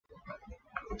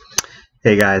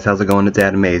Hey guys, how's it going? It's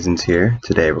Adam Mazins here.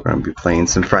 Today we're going to be playing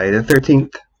some Friday the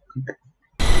 13th.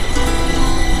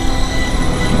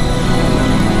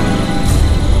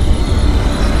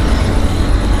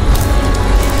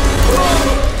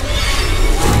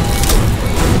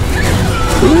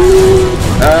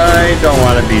 I don't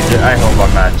want to be. I hope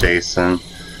I'm not Jason.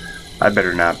 I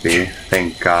better not be.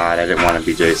 Thank God I didn't want to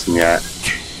be Jason yet.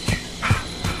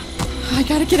 I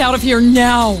gotta get out of here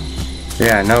now.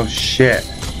 Yeah, no shit.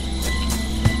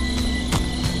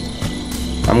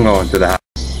 I'm going to the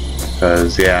house.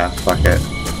 Cause yeah, fuck it.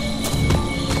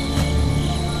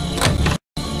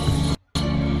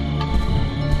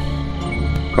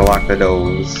 Go lock the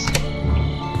doors.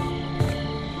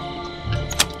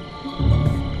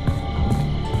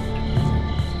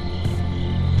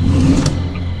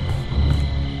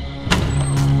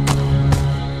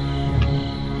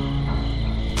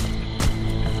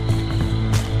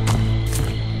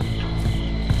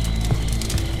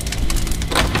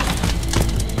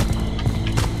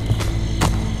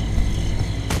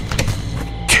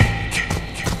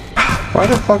 Why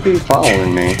the fuck are you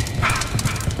following me?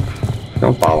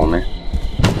 Don't follow me.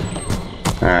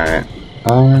 Alright.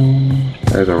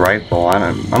 There's a rifle.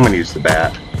 I'm gonna use the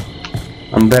bat.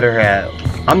 I'm better at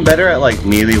like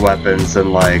melee weapons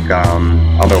than like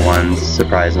other ones,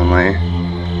 surprisingly.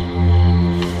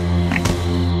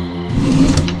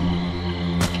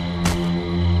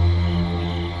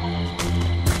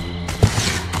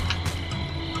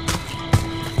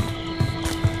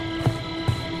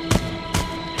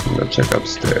 Go check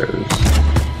upstairs.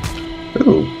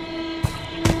 Ooh.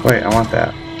 Wait, I want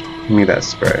that. Give me that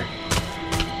spray.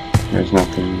 There's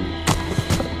nothing.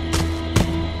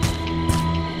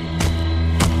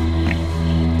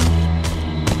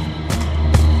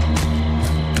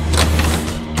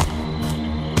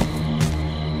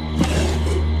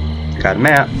 Got a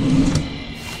map.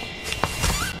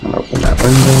 I'm gonna open that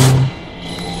window.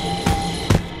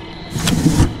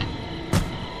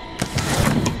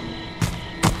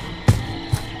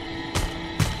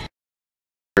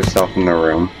 Herself in the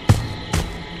room.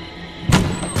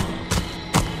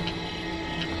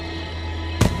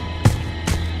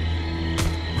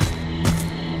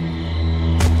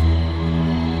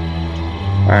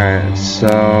 Alright,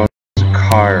 so there's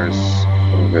cars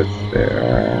over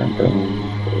there.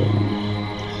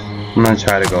 I'm gonna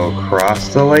try to go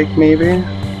across the lake, maybe?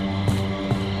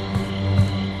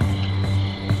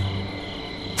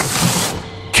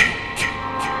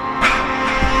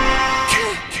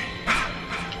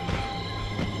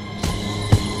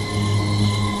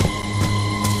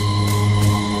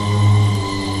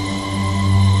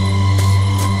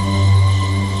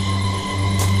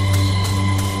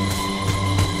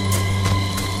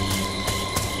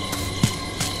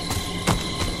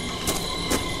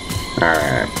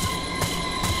 Alright.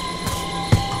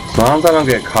 As long as I don't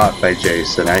get caught by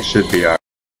Jason, I should be alright.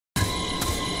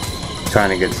 Trying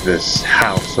to get to this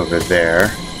house over there.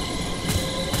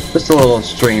 Just a little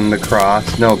stream to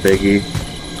cross, no biggie.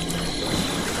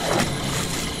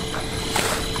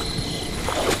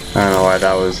 I don't know why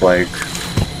that was like...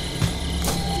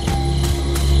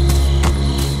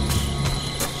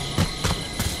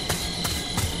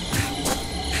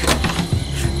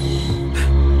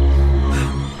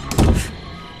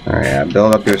 Alright, yeah,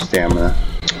 build up your stamina.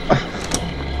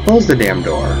 Close the damn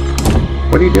door.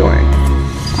 What are you doing?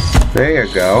 There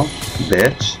you go,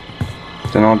 bitch.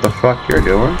 Don't know what the fuck you're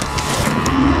doing.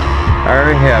 I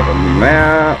already have a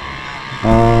map.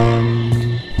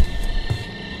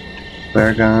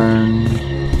 Flare gun.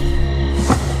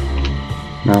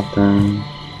 Nothing.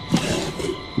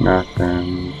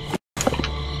 Nothing.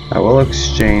 I will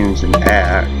exchange an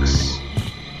axe.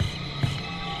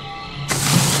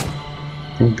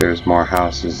 I think there's more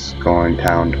houses going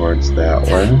down towards that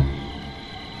way.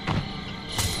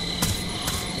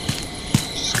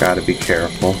 Just gotta be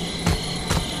careful.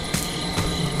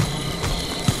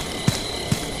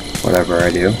 Whatever I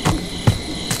do.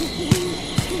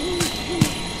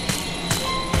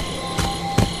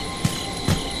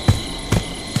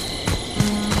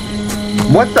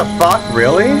 What the fuck?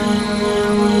 Really?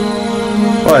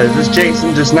 What, is this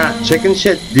Jason just not chicken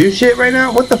shit do shit right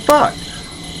now? What the fuck?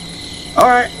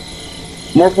 Alright,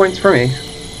 more points for me.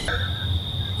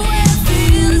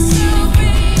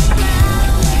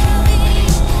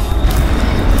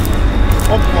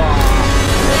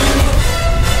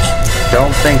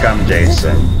 Don't think I'm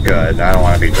Jason. Good, I don't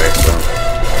want to be Jason.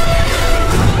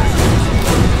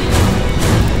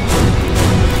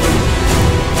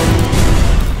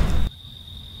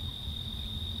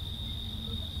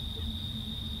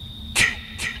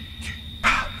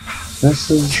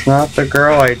 This is not the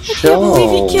girl I chose. I can't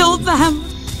believe he killed them.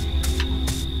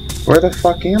 Where the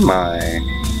fuck am I?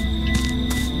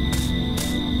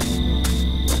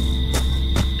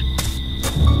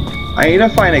 I need to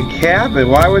find a cabin.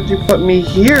 Why would you put me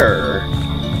here?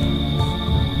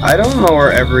 I don't know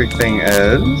where everything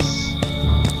is.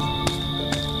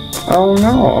 Oh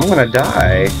no, I'm gonna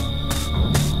die.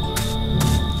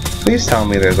 Please tell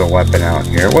me there's a weapon out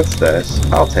here. What's this?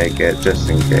 I'll take it, just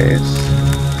in case.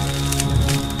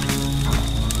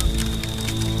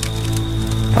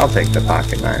 I'll take the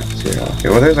pocket knife too. Okay,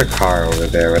 well there's a car over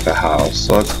there with a house,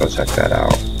 so let's go check that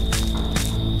out.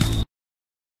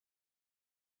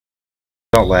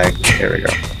 Don't lag. There we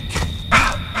go.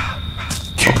 Oh,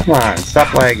 come on,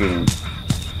 stop lagging.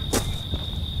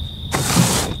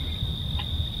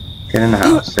 Get in the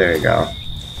house. There you go.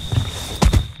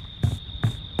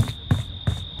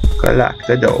 Go lock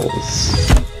the doors.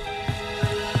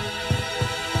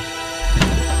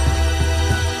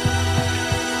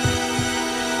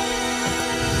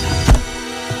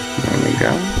 There we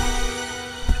go.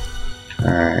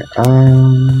 Alright,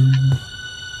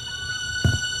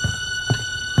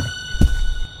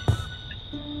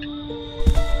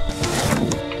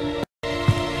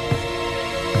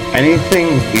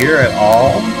 anything here at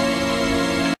all?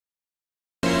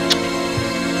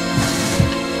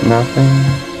 Nothing?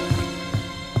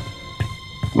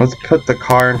 Let's put the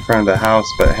car in front of the house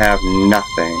but have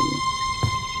nothing.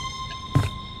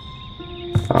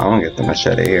 Oh, I'm gonna get the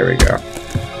machete. Here we go.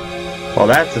 Well,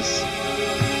 that's a...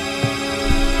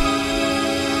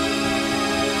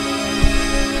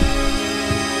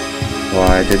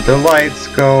 Why did the lights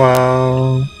go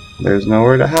out? There's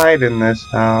nowhere to hide in this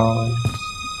house.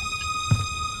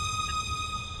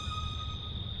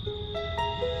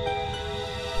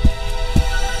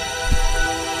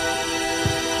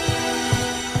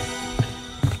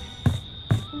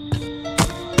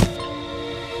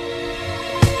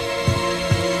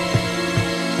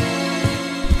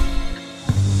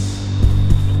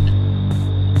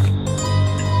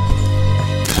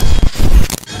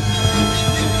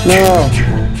 No!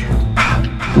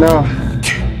 No!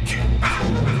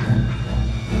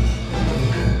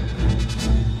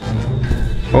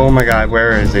 Oh my god,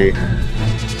 where is he?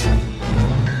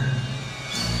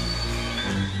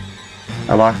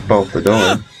 I locked both the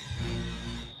doors.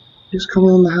 Who's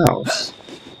coming in the house?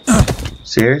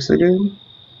 Seriously, dude?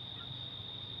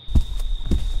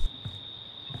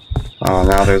 Oh,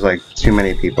 now there's like too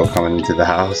many people coming into the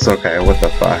house. Okay, what the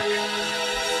fuck?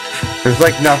 There's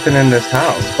like nothing in this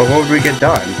house, but what would we get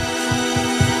done?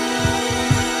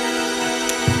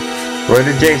 Where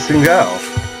did Jason go?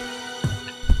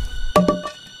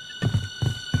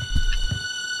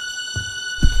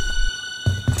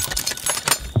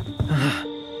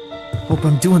 Hope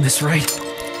I'm doing this right.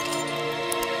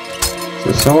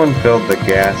 So someone filled the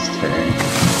gas tank.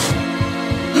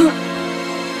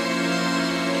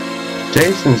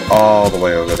 Jason's all the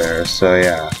way over there, so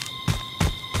yeah.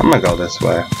 I'm gonna go this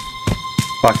way.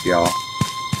 Fuck y'all.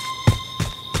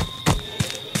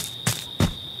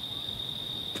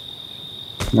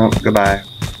 Nope, goodbye.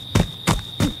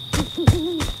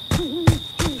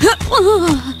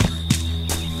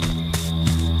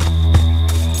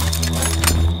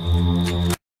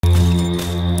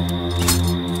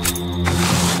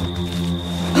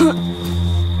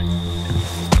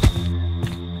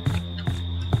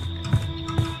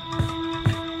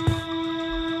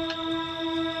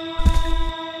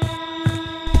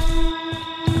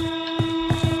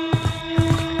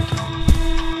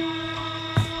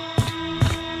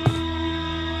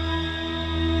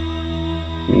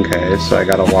 Okay, so I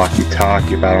got a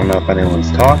walkie-talkie, but I don't know if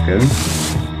anyone's talking.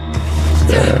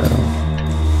 So...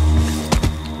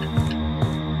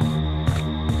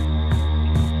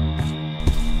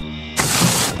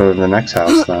 go to the next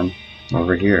house then,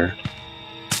 over here.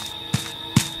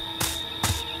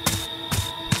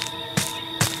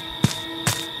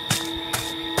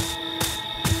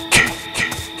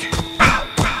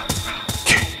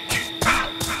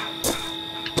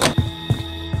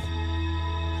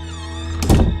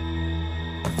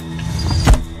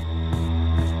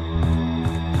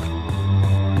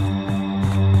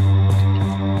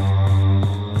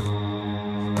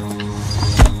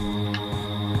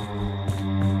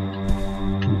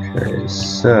 Okay,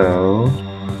 so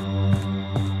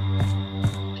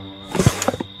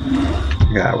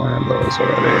got one of those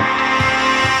already.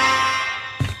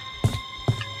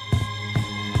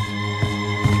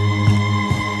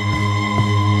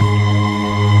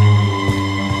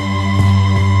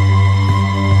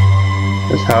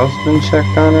 Has house been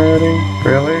checked on already?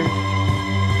 Really?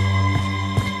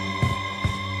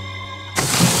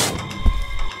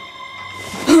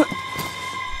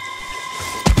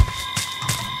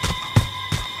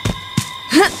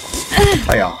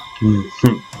 Hiya.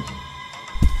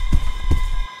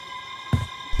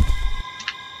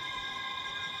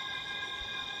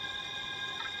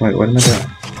 Wait, what am I doing?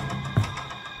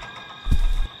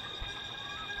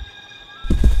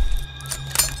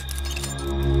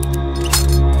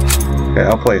 Okay,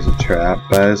 I'll place a trap,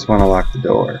 but I just want to lock the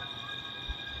door.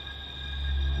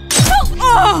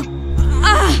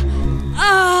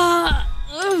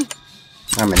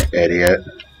 I'm an idiot.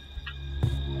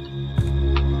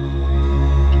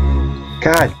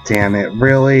 God damn it,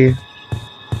 really?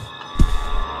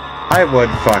 I would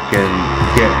fucking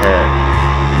get hit.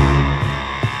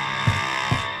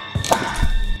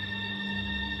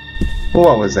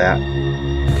 What was that?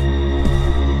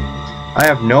 I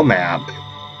have no map.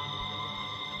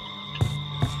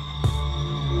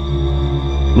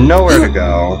 Nowhere to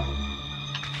go.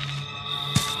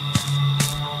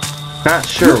 Not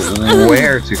sure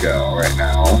where to go right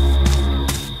now.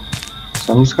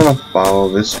 So I'm just gonna follow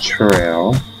this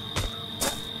trail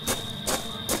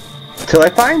till I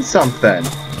find something.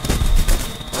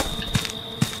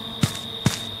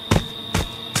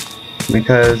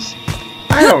 Because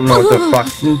I don't know what the fuck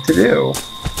to do.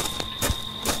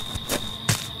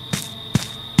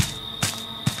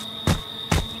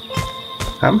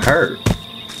 I'm hurt.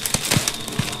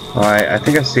 Alright, I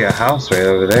think I see a house right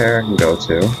over there I can go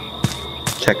to.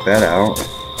 Check that out.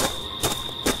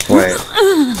 Wait.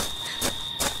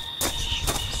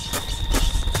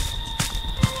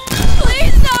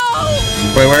 Please no!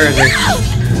 Wait, where is he?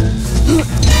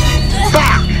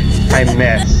 Fuck! I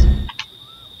missed.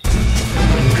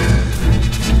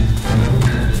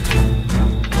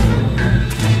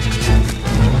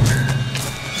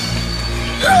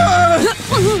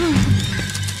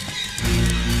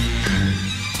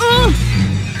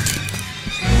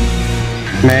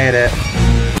 Made it.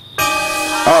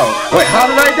 Oh, wait, how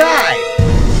did I die?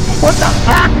 What the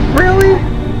fuck? Really?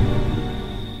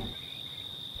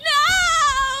 No!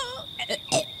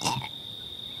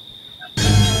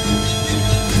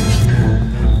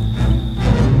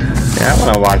 Yeah, I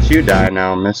want to watch you die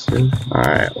now, mister.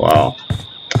 Alright, well,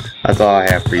 that's all I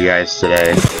have for you guys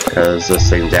today, because this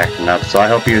thing's acting up. So I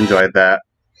hope you enjoyed that.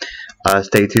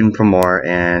 Stay tuned for more,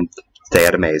 and stay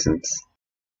at Amazins.